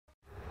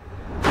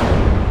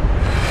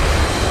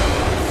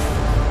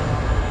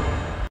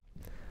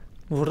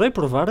vorrei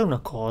provare una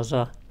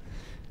cosa.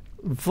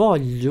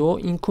 Voglio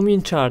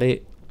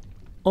incominciare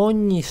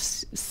ogni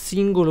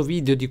singolo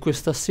video di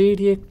questa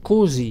serie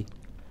così,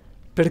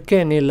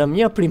 perché nella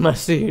mia prima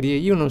serie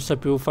io non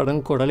sapevo fare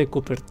ancora le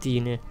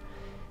copertine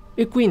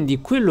e quindi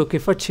quello che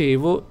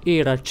facevo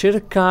era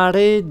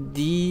cercare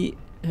di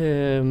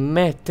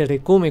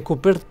mettere come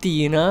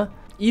copertina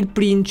il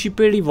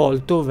principe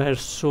rivolto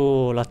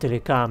verso la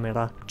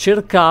telecamera.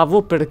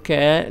 Cercavo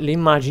perché le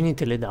immagini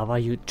te le dava,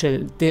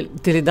 cioè te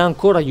le dà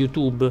ancora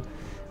YouTube,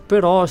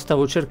 però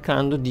stavo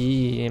cercando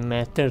di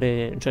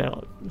mettere, cioè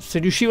se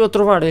riuscivo a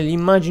trovare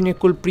l'immagine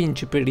col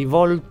principe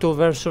rivolto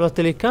verso la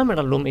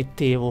telecamera lo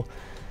mettevo,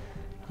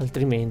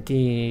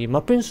 altrimenti,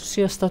 ma penso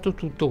sia stato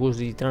tutto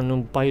così tranne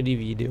un paio di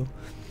video.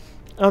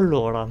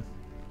 Allora,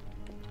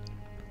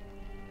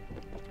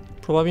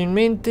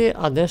 probabilmente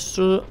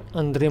adesso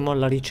andremo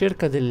alla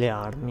ricerca delle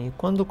armi.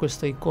 Quando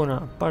questa icona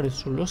appare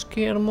sullo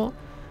schermo,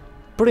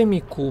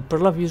 premi Q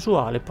per la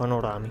visuale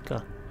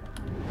panoramica.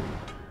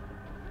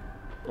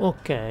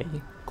 Ok,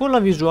 con la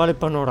visuale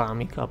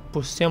panoramica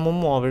possiamo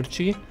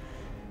muoverci.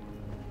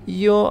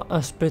 Io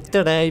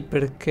aspetterei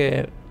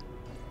perché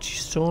ci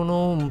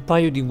sono un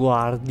paio di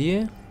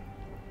guardie.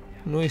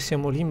 Noi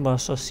siamo lì in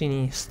basso a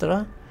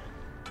sinistra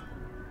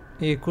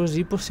e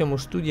così possiamo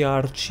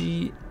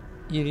studiarci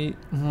i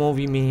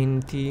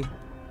movimenti.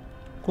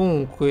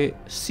 Comunque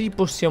sì,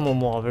 possiamo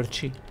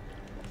muoverci,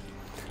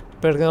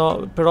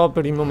 però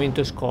per il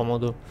momento è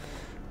scomodo.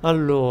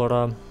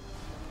 Allora,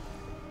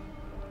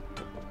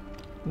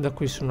 da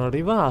qui sono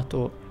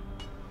arrivato,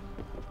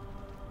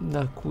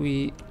 da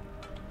qui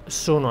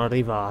sono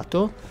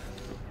arrivato,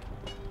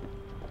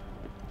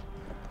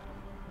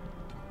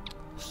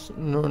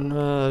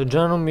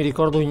 già non mi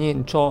ricordo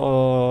niente,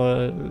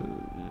 c'ho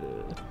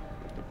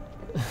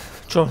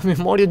la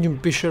memoria di un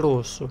pesce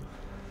rosso.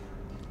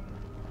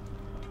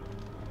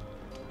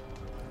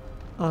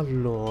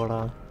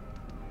 Allora,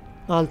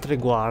 altre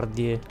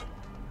guardie.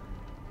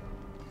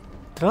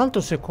 Tra l'altro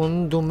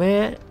secondo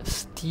me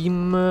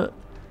Steam,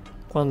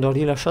 quando ha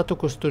rilasciato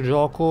questo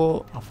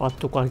gioco, ha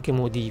fatto qualche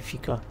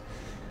modifica.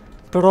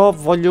 Però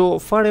voglio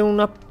fare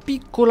una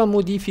piccola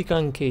modifica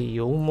anche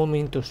io, un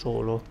momento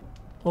solo.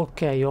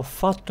 Ok, ho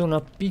fatto una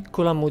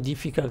piccola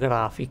modifica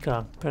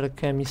grafica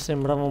perché mi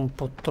sembrava un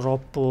po'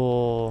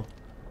 troppo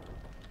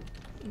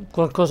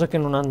qualcosa che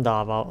non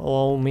andava.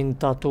 Ho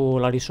aumentato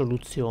la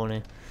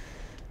risoluzione.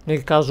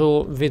 Nel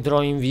caso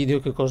vedrò in video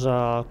che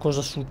cosa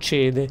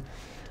succede.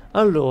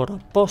 Allora,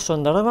 posso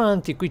andare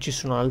avanti, qui ci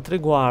sono altre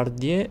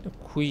guardie,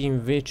 qui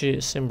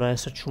invece sembra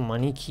esserci un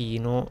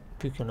manichino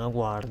più che una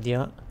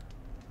guardia.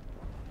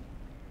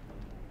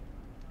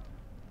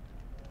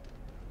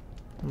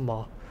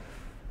 Boh.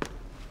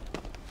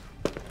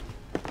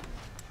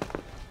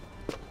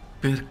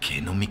 Perché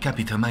non mi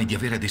capita mai di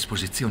avere a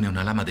disposizione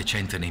una lama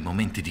decente nei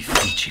momenti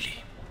difficili?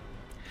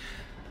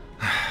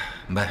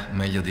 Beh,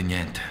 meglio di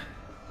niente.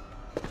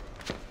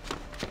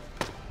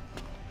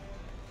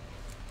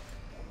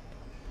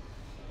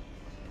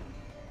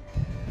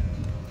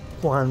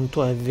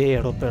 Quanto è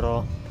vero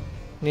però.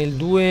 Nel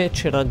 2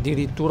 c'era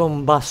addirittura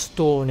un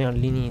bastone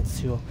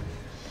all'inizio.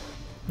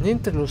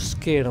 Mentre lo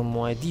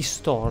schermo è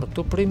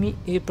distorto, premi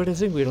E per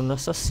eseguire un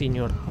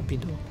assassinio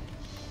rapido.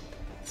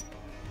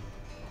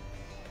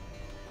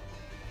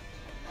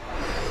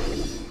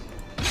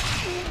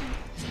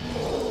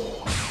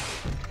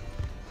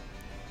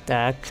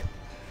 Tac.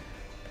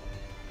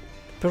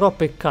 Però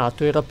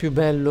peccato, era più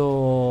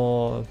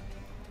bello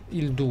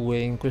il 2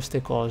 in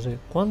queste cose.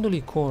 Quando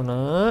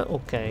l'icona,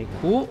 ok,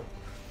 Q,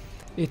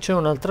 e c'è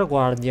un'altra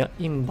guardia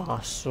in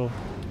basso.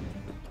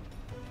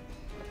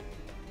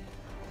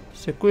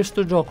 Se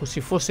questo gioco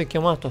si fosse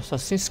chiamato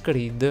Assassin's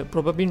Creed,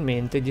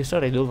 probabilmente gli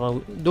sarei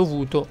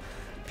dovuto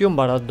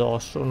piombare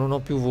addosso. Non ho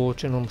più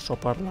voce, non so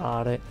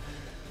parlare.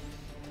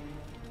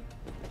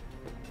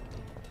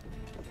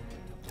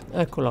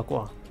 Eccola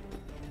qua.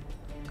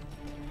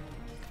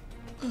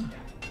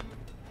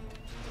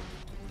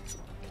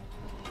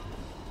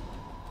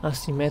 Ah,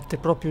 si mette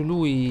proprio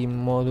lui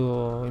in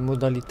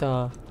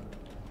modalità.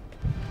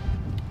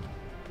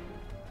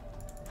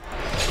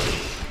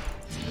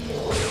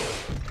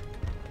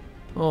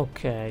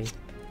 Ok.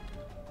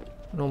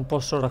 Non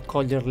posso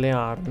raccogliere le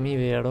armi,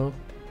 vero?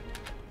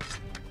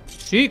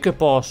 Sì che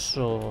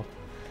posso.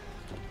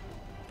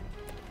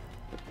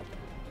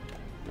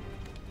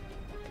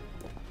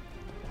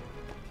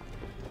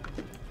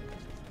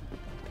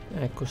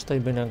 Ecco, stai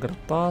bene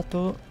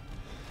aggrappato.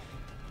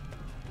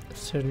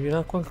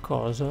 Servirà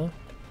qualcosa?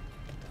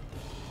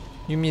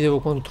 Io mi devo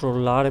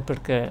controllare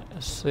perché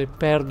se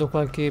perdo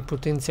qualche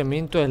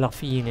potenziamento è la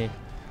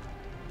fine.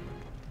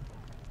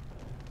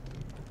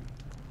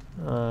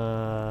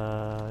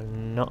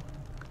 No.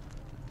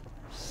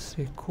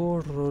 Se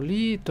corro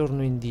lì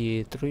torno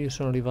indietro. Io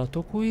sono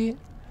arrivato qui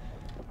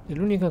e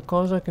l'unica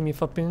cosa che mi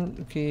fa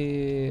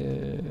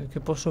che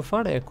posso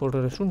fare è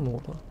correre sul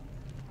muro.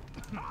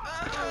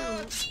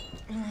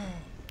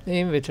 E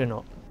invece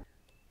no.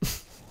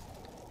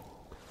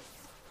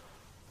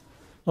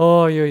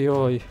 Oi oi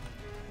oi.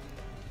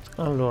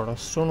 Allora,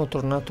 sono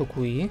tornato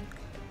qui.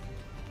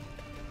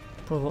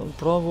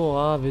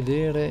 provo a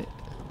vedere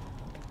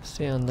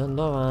se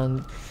andando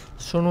avanti.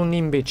 Sono un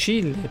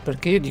imbecille,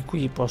 perché io di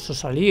qui posso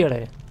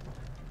salire.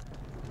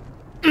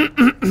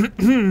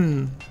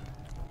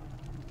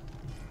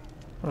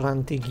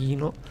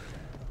 Ranteghino.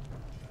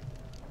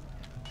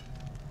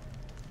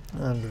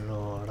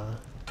 Allora,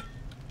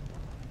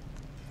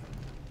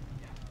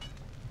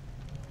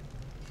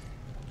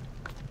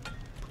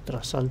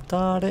 potrà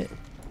saltare.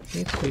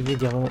 E qui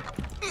vediamo.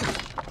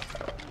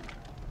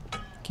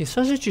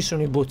 Chissà se ci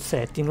sono i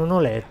bozzetti, non ho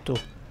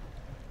letto.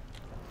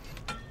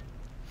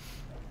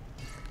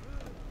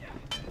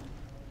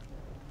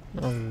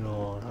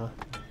 Allora,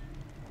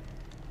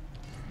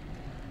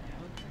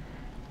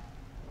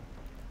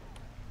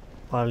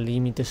 al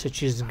limite se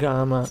ci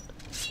sgama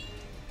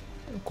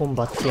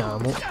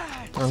combattiamo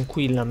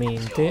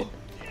tranquillamente.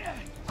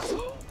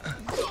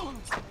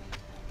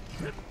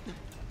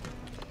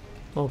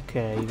 Ok,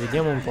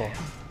 vediamo un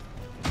po'.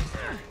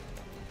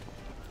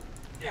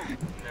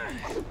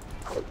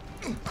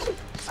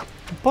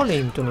 Un po'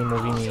 lento nei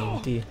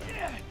movimenti,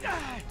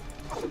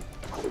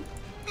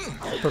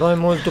 però è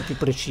molto più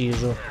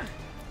preciso.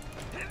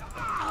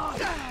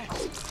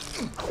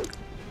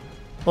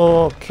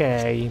 Ok,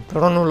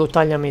 però non lo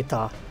taglia a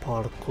metà.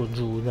 Porco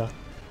Giuda.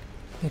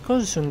 Le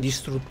cose sono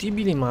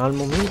distruttibili ma al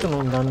momento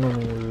non danno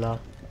nulla.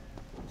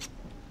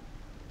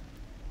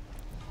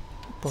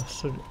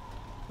 Posso...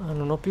 Ah,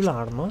 non ho più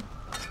l'arma?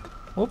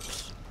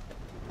 Ops.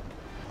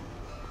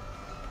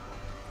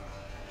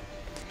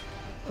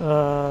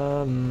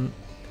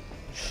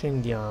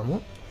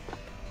 Scendiamo.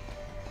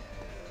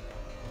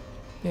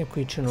 E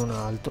qui c'è un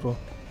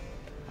altro.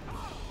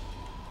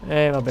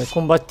 Vabbè,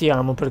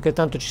 combattiamo perché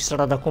tanto ci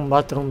sarà da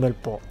combattere un bel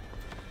po'.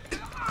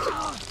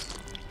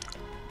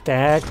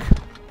 Tac.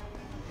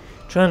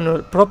 Cioè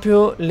hanno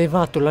proprio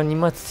levato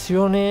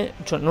l'animazione,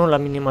 cioè non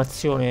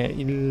l'animazione,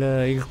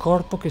 il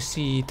corpo che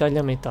si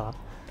taglia a metà.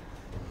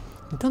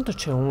 Intanto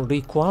c'è un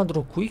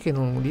riquadro qui che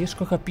non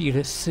riesco a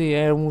capire se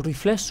è un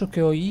riflesso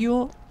che ho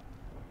io.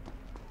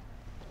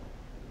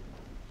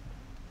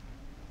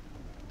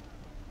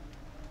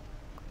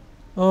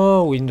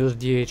 Oh, Windows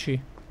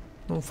 10.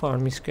 Non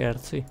farmi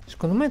scherzi.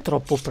 Secondo me è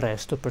troppo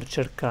presto per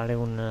cercare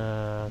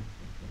un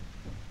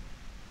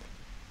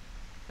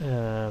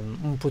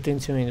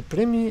potenziamento.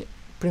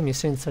 Premi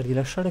senza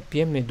rilasciare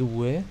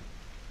PM2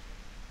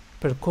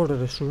 per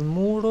correre sul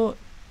muro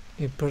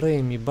e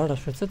premi barra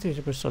spezzati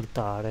per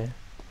saltare.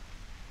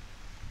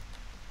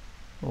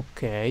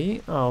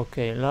 Ok. Ah,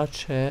 ok, là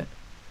c'è...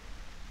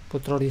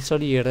 Potrò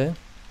risalire?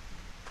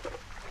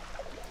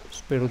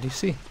 Spero di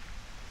sì.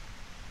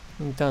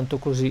 Intanto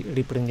così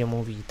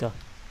riprendiamo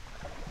vita.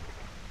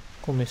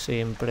 Come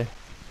sempre.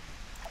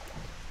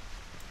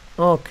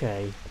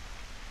 Ok.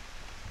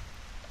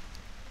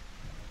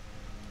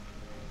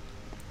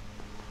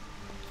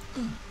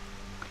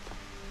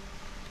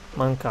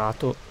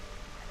 Mancato.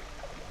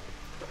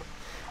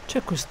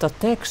 C'è questa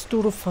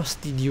texture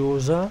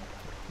fastidiosa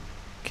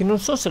che non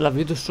so se la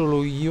vedo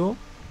solo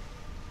io.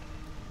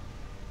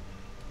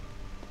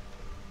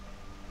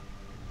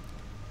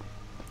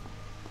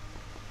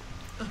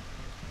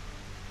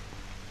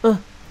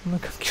 Ma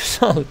cacchio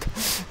salta.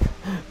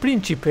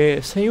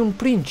 Principe, sei un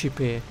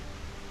principe.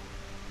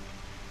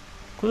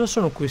 Cosa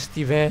sono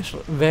questi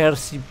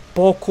versi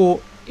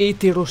poco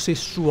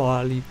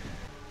eterosessuali?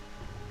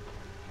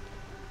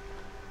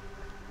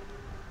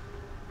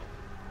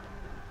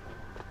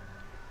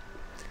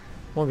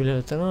 Mobile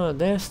laterale a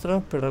destra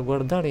per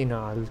guardare in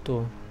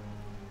alto.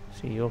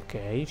 Sì,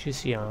 ok, ci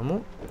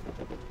siamo.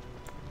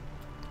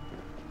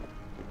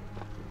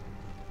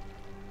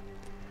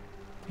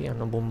 Qui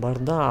hanno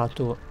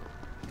bombardato.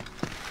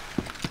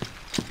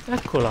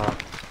 Eccola.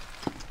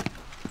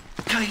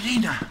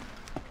 Kailina!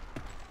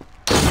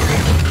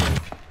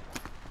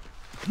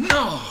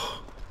 No!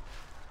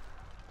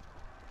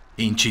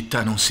 In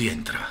città non si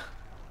entra.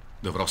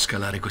 Dovrò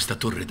scalare questa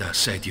torre da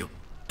assedio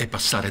e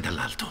passare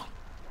dall'alto.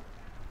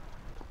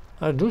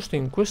 Ah, giusto,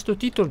 in questo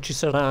titolo ci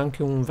sarà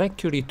anche un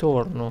vecchio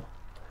ritorno.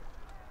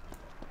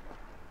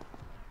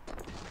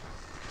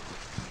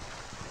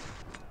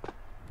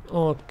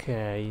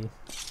 Ok,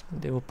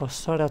 devo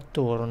passare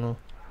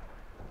attorno.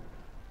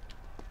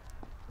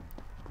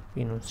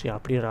 Qui non si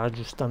aprirà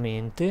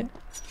giustamente.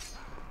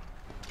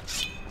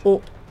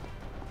 Oh,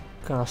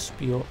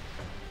 caspio,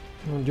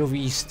 non li ho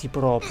visti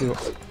proprio.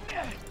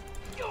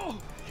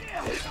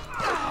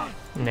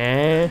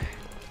 La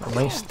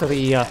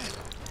maestria.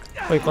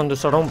 Poi quando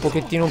sarò un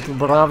pochettino più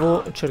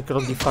bravo cercherò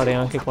di fare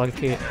anche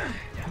qualche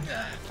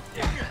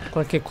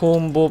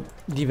combo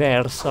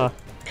diversa.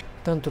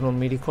 Tanto non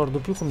mi ricordo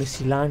più come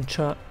si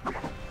lancia.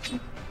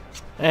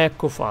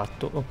 Ecco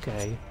fatto,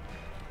 ok.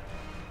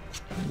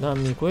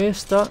 Dammi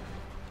questa.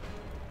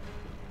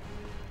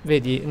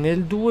 Vedi,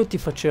 nel 2 ti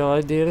faceva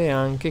vedere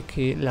anche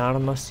che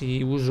l'arma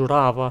si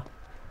usurava.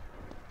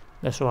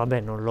 Adesso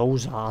vabbè, non l'ho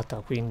usata,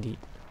 quindi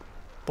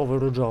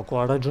povero gioco,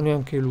 ha ragione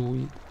anche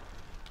lui.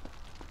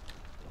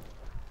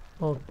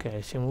 Ok,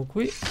 siamo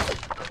qui.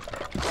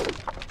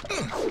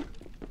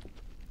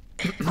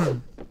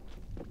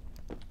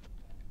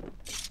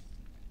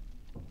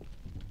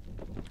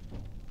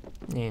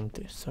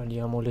 niente,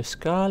 saliamo le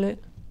scale.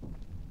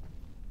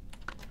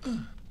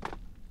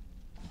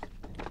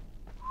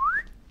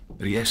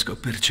 Riesco a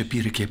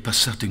percepire chi è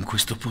passato in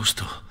questo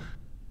posto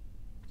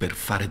per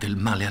fare del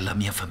male alla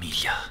mia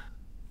famiglia.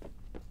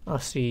 Ah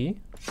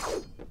sì?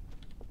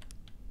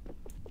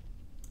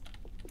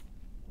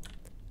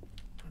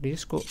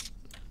 Riesco...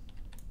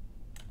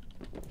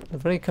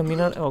 Dovrei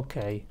camminare...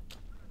 Ok.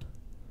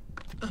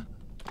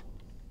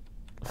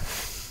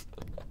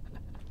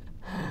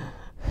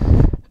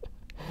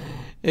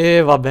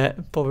 E vabbè,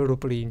 povero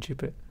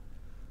principe.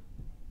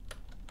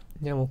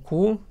 Andiamo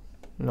qui.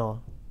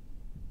 No.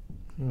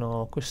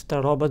 No, questa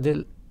roba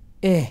del...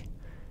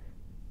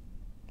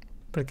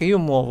 Perché io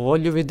muovo,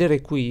 voglio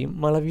vedere qui,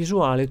 ma la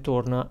visuale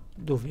torna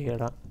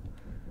dov'era.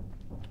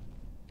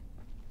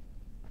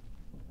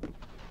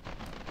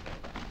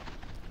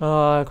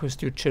 Ah,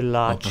 questi Ho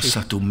uccellacci.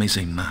 passato un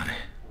mese in mare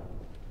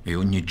e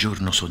ogni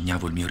giorno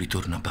sognavo il mio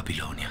ritorno a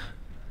Babilonia.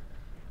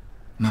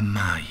 Ma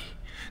mai,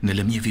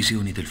 nelle mie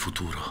visioni del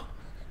futuro,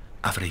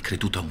 avrei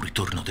creduto a un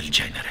ritorno del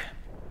genere.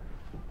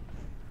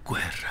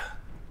 Guerra.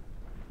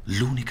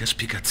 L'unica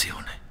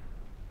spiegazione.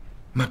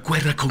 Ma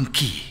guerra con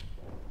chi?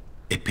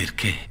 E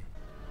perché?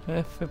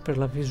 F per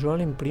la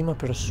visuale in prima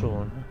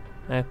persona.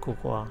 Ecco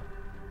qua.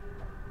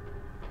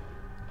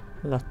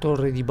 La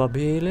torre di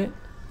Babele.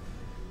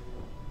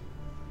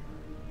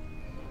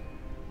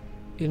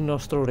 Il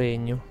nostro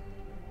regno.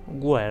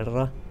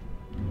 Guerra.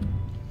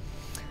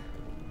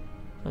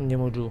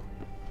 Andiamo giù.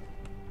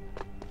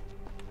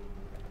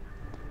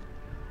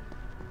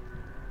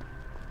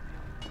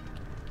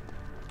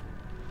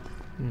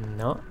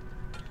 No.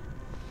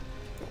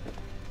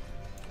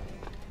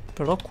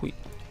 Però qui.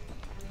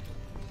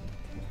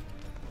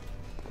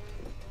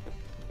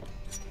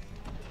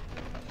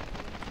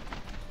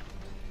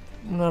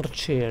 Un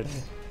arciere.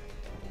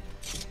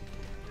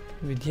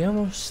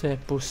 Vediamo se è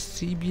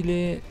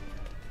possibile.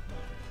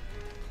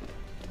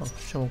 No,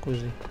 facciamo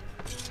così.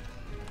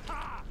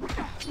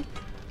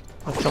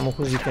 Facciamo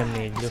così che è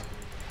meglio.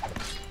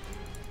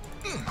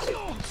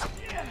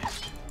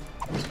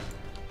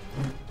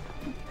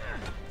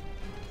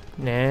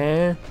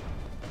 Ne.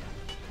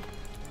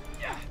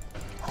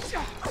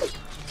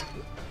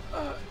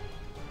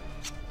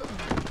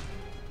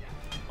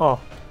 Oh,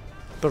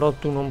 però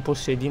tu non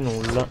possiedi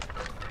nulla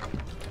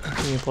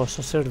che mi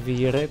possa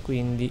servire,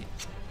 quindi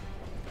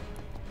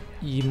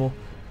Imo.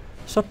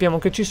 Sappiamo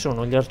che ci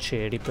sono gli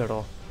arcieri,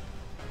 però.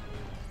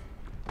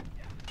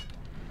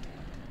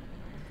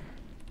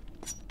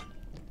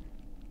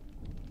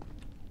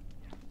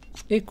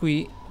 E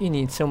qui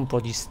inizia un po'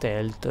 di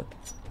stealth.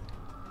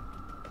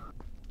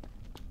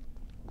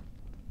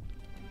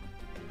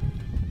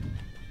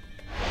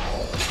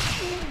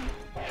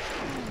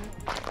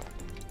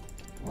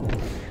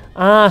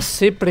 Ah,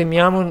 se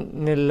premiamo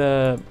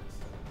nel...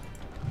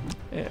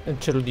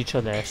 ce lo dice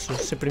adesso.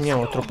 Se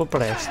premiamo troppo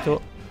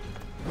presto...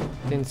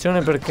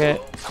 Attenzione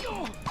perché...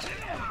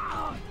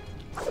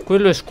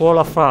 Quello è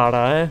scuola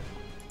Fara, eh.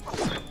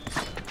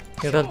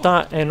 In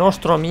realtà è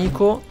nostro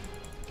amico,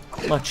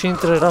 ma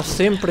c'entrerà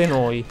sempre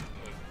noi.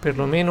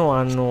 Perlomeno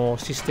hanno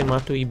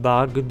sistemato i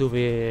bug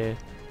dove...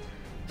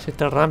 Se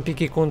ti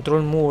arrampichi contro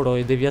il muro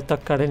e devi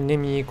attaccare il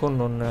nemico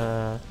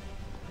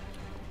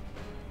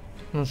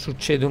non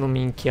succedono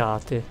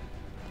minchiate.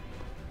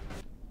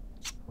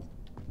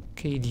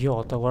 Che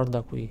idiota,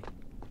 guarda qui.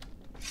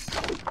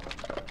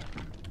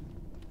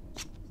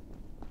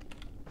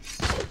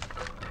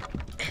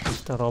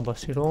 Questa roba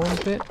si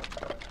rompe.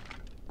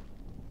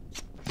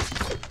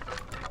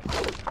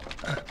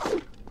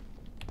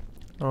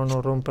 No,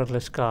 non rompere le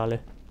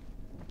scale.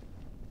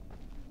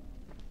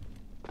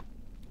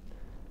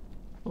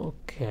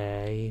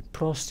 Ok,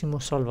 prossimo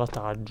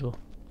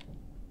salvataggio.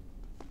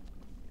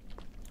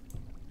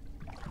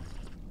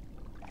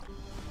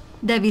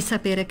 Devi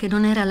sapere che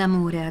non era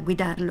l'amore a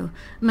guidarlo,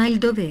 ma il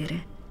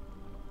dovere.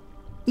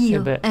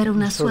 Io ero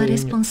una sua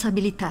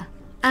responsabilità.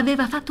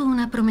 Aveva fatto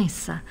una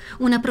promessa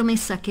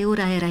che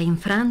ora era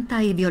infranta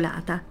e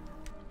violata.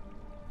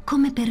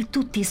 Come per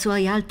tutti i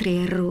suoi altri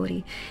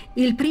errori,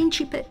 il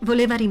principe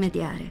voleva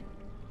rimediare.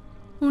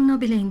 Un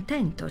nobile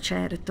intento,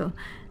 certo,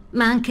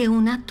 ma anche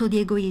un atto di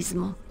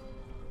egoismo,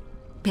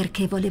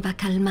 perché voleva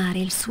calmare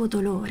il suo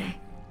dolore.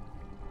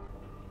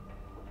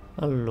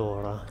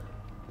 Allora...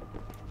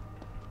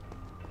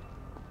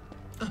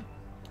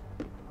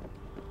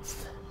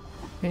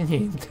 E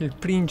niente, il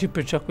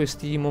principe c'ha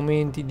questi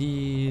momenti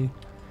di...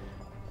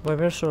 Vai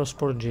verso la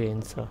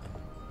sporgenza.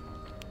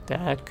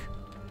 Tac.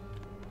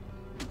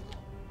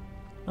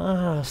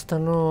 Ah,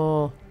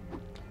 stanno...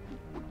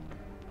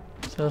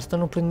 Se la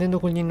stanno prendendo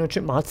con gli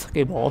innocenti. Mazza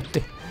che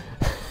botte.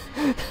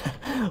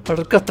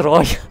 Porca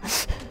troia.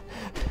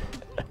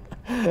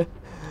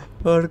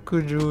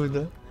 Porco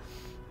Giuda.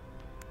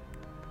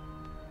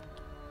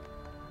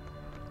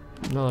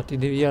 No, ti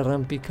devi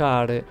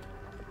arrampicare.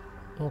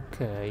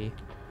 Ok.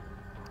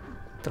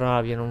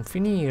 Travi a non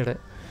finire.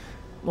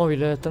 Muovi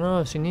la lettera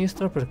a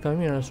sinistra per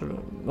camminare sul...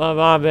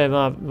 Vabbè,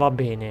 va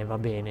bene, va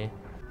bene.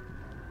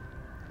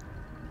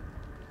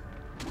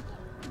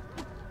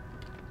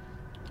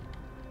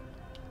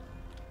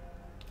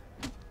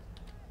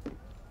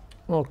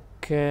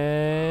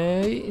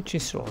 Ok, ci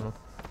sono.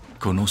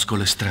 Conosco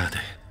le strade,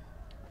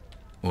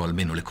 o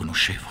almeno le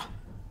conoscevo.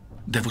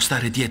 Devo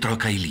stare dietro a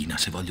Kailina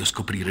se voglio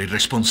scoprire il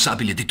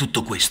responsabile di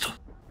tutto questo.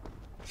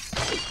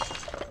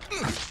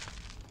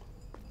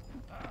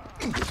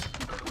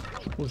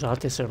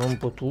 Scusate se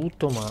rompo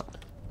tutto, ma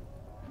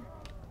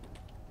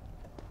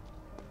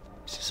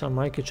si sa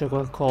mai che c'è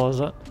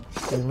qualcosa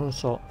che io non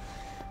so.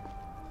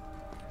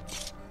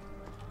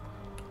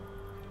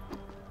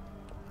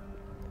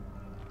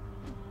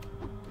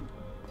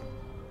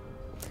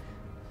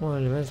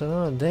 Muovi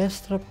a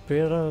destra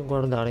per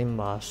guardare in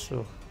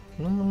basso.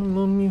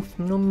 Non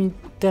mi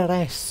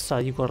interessa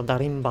di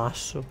guardare in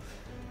basso.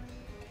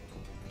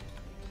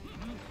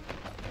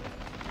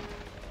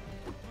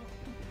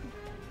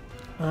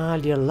 Ah,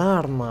 li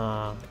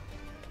allarma.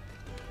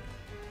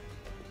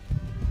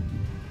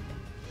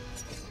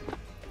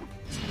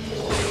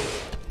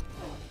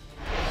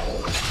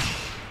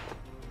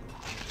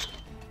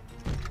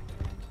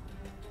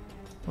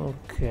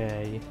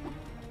 Ok.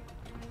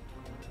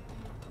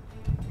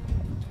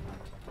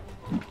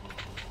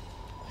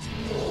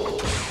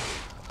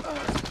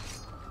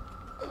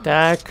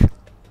 Tac.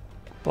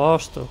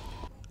 Posto.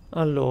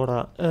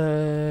 Allora,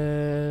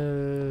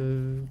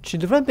 ci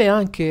dovrebbe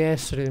anche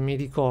essere, mi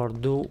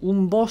ricordo,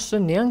 un boss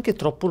neanche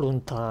troppo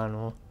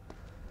lontano.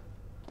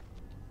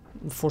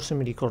 Forse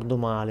mi ricordo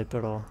male,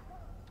 però.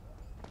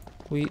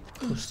 Qui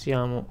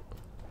possiamo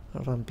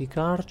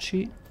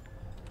arrampicarci.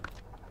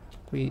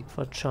 Qui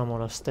facciamo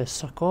la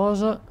stessa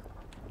cosa.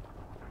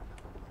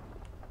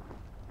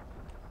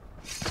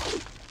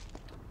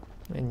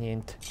 E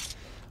niente.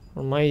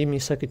 Ormai mi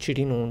sa che ci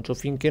rinuncio.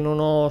 Finché non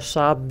ho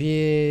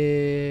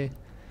sabbie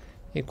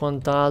e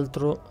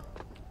quant'altro,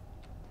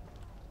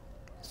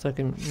 sa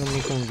che non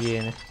mi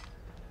conviene.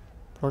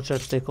 Però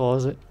certe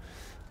cose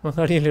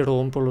magari le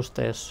rompo lo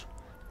stesso.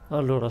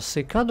 Allora,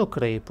 se cado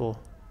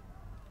crepo,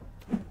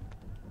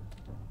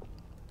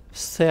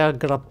 se è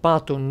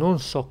aggrappato non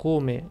so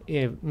come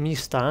e mi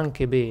sta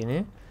anche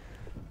bene.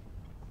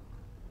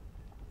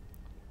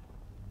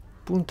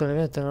 Punta le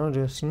vette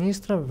a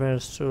sinistra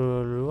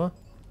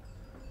verso...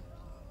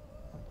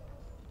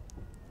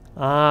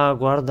 Ah,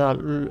 guarda,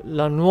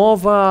 la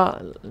nuova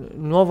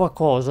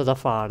cosa da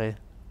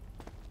fare.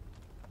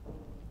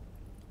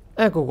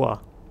 Ecco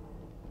qua.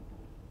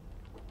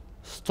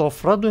 Sto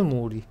fra due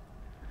muri.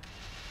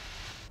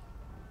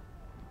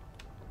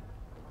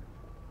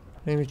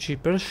 Nemici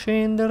per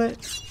scendere.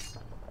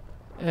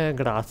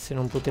 Grazie,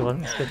 non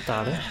potevano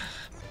aspettare.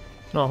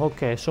 No,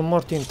 ok, sono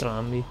morti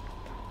entrambi.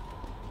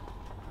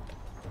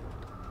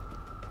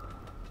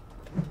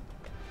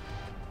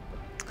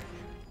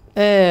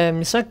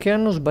 Mi sa che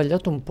hanno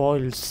sbagliato un po'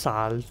 il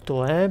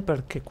salto,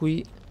 perché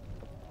qui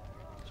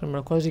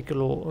sembra quasi che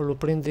lo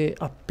prende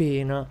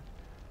appena.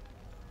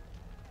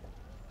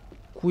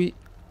 Qui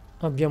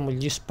abbiamo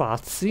gli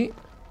spazi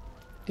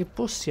e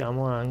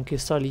possiamo anche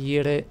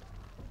salire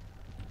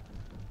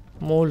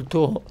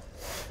molto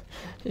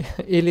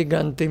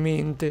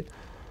elegantemente.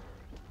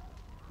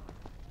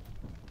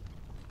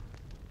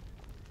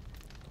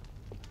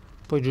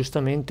 Poi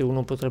giustamente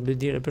uno potrebbe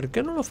dire: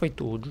 perché non lo fai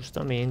tu,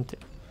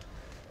 giustamente.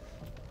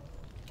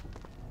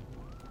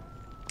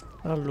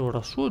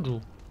 Allora, su o giù?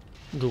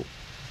 Giù.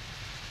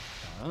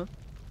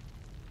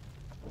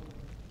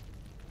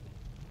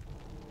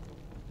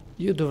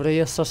 Io dovrei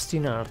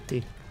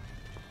assassinarti.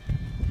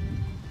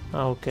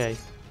 Ah, ok.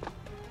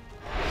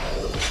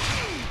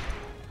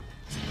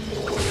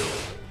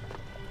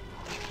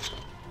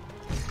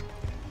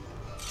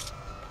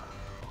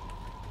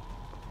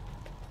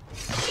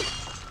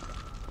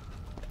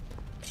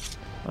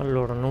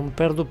 Allora, non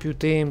perdo più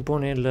tempo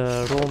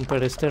nel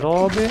rompere ste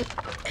robe.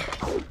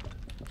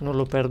 Non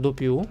lo perdo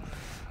più.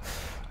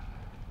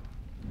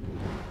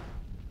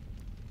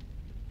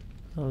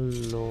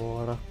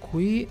 Allora,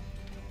 qui...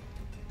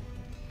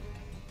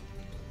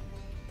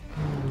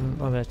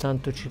 vabbè,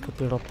 tanto ci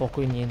capirò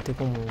poco e niente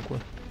comunque.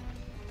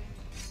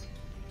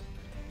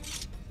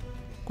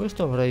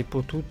 Questo avrei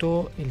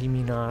potuto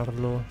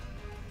eliminarlo.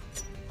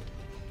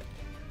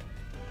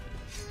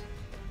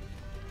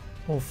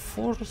 O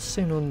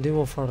forse non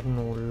devo far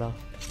nulla.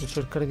 Devo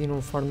cercare di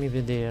non farmi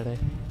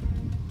vedere.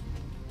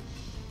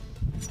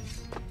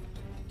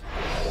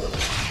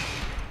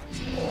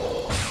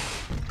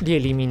 Li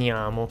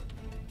eliminiamo.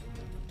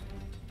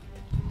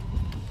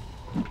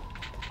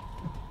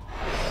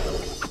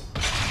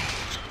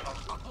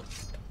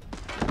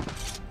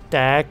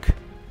 Tac.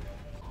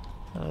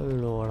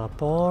 Allora,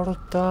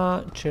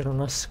 porta. C'era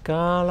una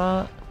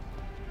scala.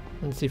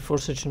 Anzi,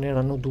 forse ce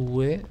n'erano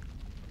due.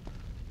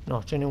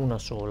 No, ce n'è una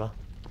sola.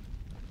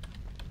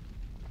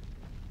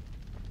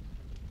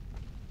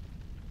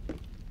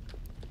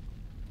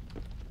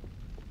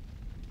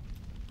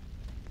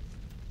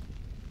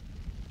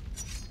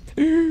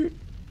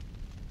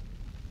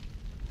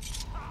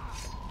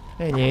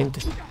 E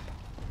niente.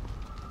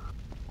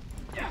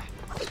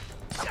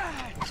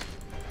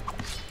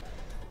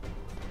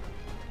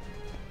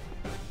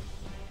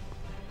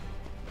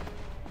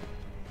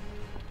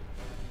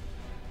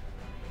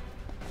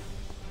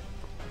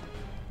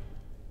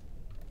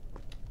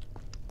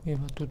 Qui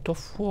va tutto a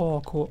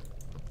fuoco.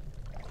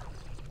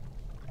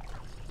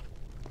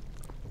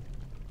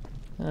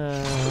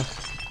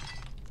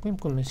 Qui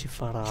come si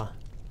farà?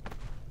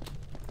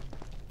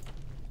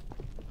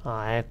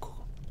 Ah,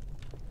 ecco.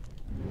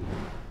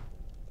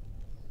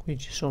 Qui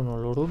ci sono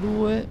loro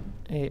due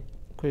e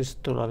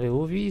questo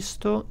l'avevo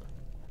visto.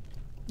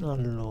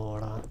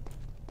 Allora.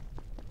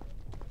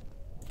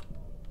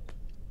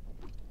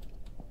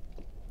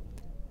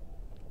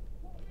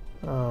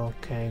 Ah,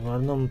 ok,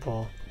 guarda un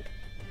po'.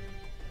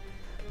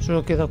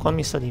 Solo che da qua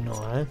mi sa di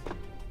no, E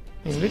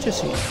invece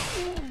sì.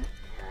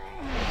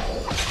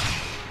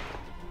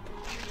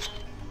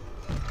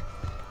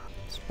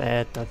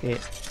 Aspetta che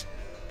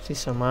si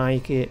sa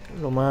mai che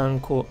lo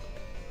manco.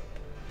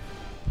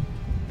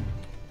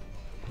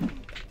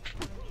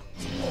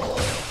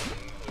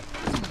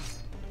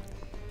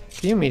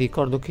 Io mi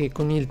ricordo che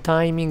con il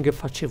timing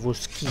facevo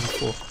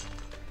schifo.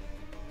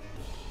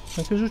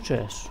 Ma che è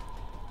successo?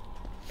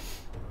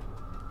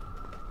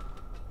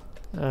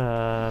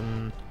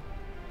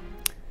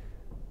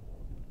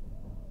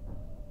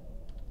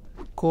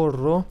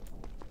 Corro?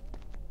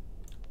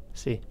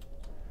 Sì.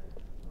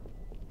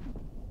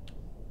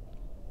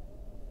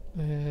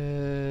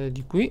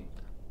 Di qui.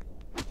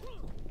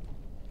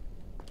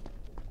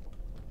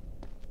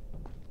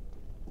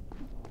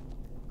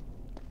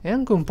 È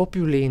anche un po'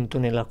 più lento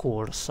nella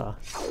corsa.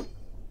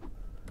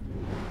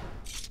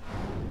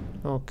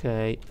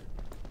 Ok.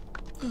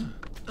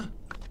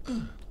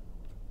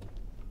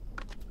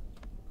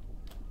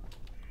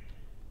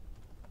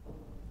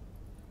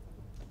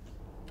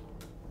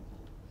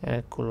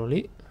 Eccolo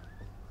lì.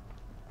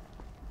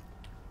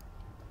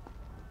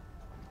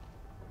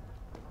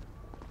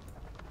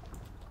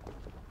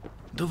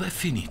 Dov'è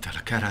finita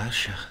la cara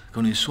Ascia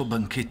con il suo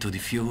banchetto di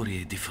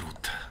fiori e di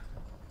frutta?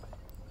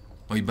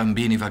 O i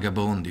bambini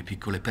vagabondi,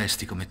 piccole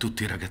pesti come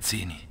tutti i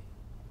ragazzini?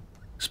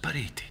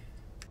 Spariti,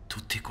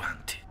 tutti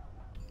quanti.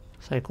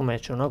 Sai com'è?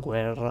 C'è una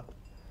guerra.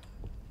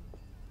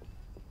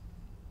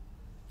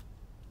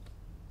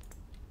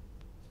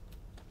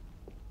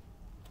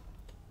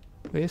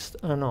 Questo?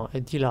 Ah no, è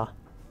di là.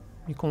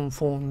 Mi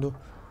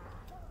confondo.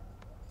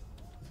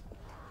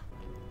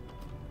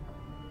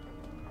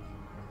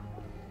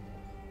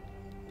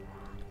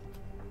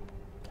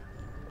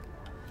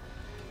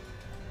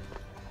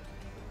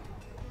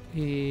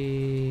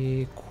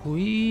 E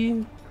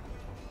qui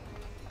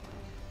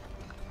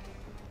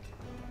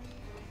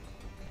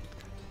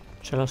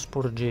c'è la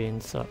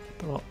sporgenza,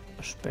 però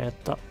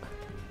aspetta,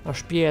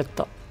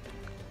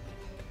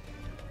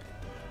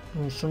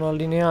 non sono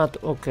allineato,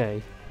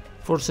 ok,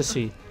 forse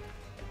sì.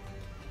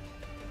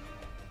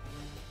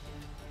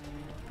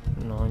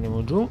 No,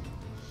 andiamo giù.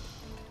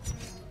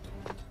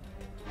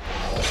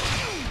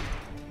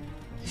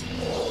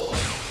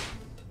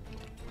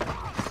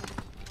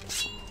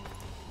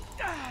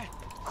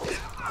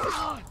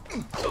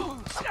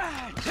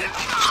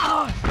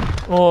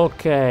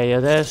 Ok,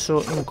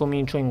 adesso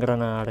incomincio a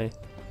ingranare.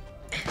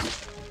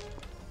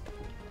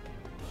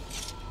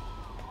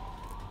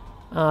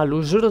 Ah,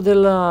 l'usura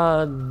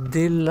dell'arma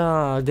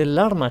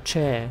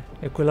c'è,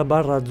 è quella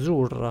barra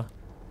azzurra.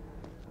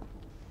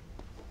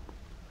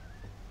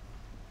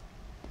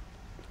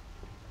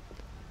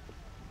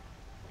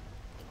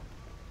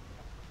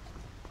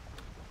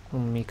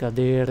 Non mi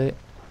cadere.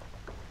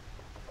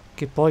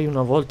 Che poi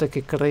una volta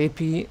che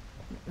crepi,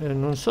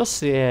 non so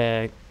se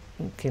è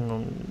che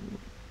non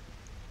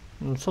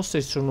so se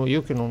sono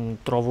io che non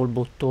trovo il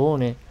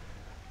bottone,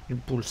 il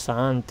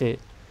pulsante,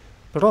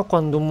 però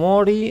quando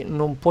muori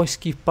non puoi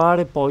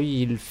skippare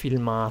poi il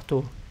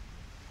filmato.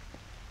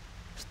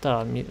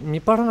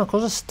 Mi pare una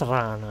cosa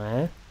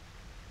strana,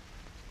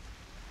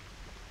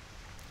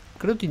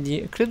 credo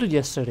di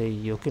essere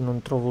io che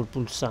non trovo il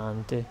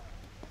pulsante.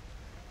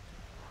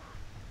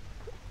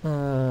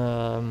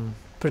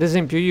 Per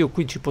esempio io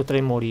qui ci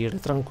potrei morire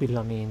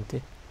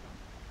tranquillamente,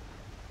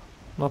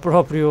 ma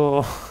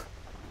proprio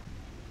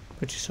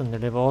poi ci sono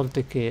delle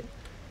volte che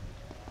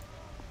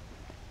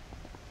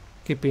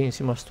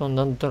pensi, ma sto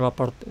andando dalla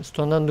parte,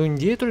 sto andando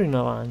indietro o in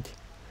avanti?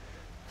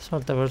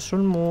 Salta verso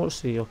il muro,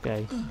 sì,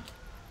 ok.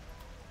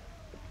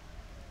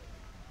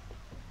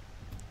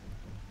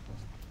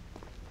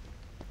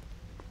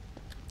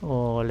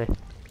 Ole.